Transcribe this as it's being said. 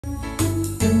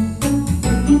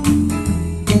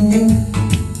You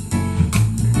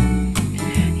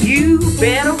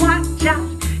better watch out,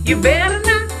 you better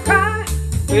not cry,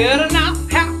 better not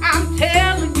pout, I'm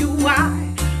telling you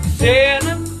why.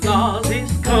 Santa Claus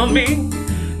is coming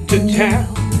to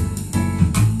town.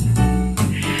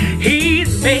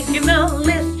 He's making a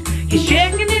list, he's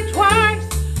checking it twice,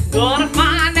 gonna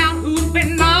find out who's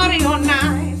been naughty or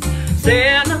nice.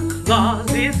 Santa Claus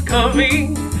is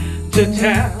coming to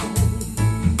town.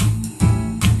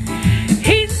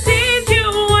 He sees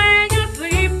you when you're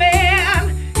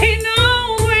sleeping, he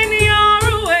knows when you're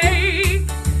awake,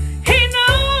 he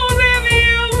knows if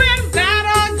you've been bad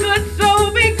or good, so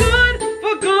be good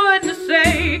for goodness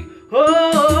sake.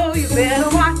 Oh, you better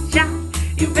watch out,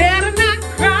 you better not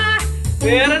cry,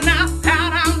 better not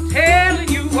pout, I'm telling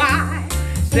you why.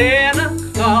 Santa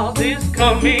Claus is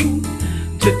coming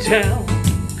to town.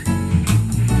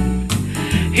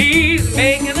 He's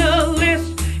making a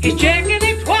list, he's checking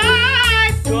it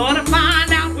twice, gonna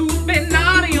find out who's been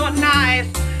naughty or nice.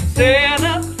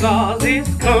 Santa Claus is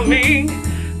coming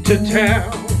to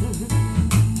town.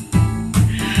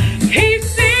 He's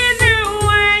seen you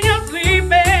when you're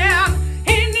sleeping,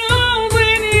 he knows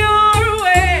when you're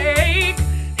awake,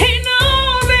 he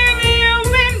knows if you've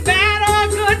been bad or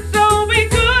good, so be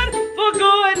good for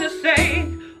goodness sake.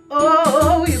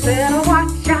 Oh, you better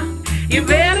watch out, you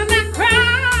better not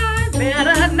cry,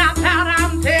 better not pout,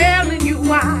 I'm telling you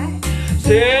why.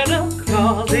 Santa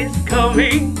Claus is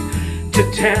coming to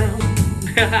town.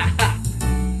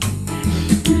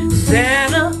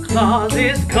 Santa Claus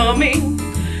is coming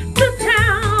to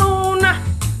town.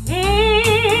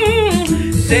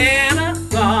 Santa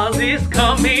Claus is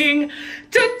coming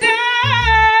to town.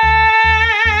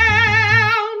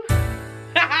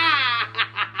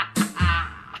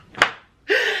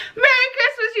 Merry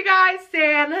Christmas, you guys.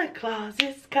 Santa Claus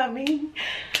is coming.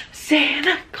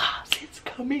 Santa Claus is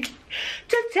coming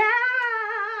to town.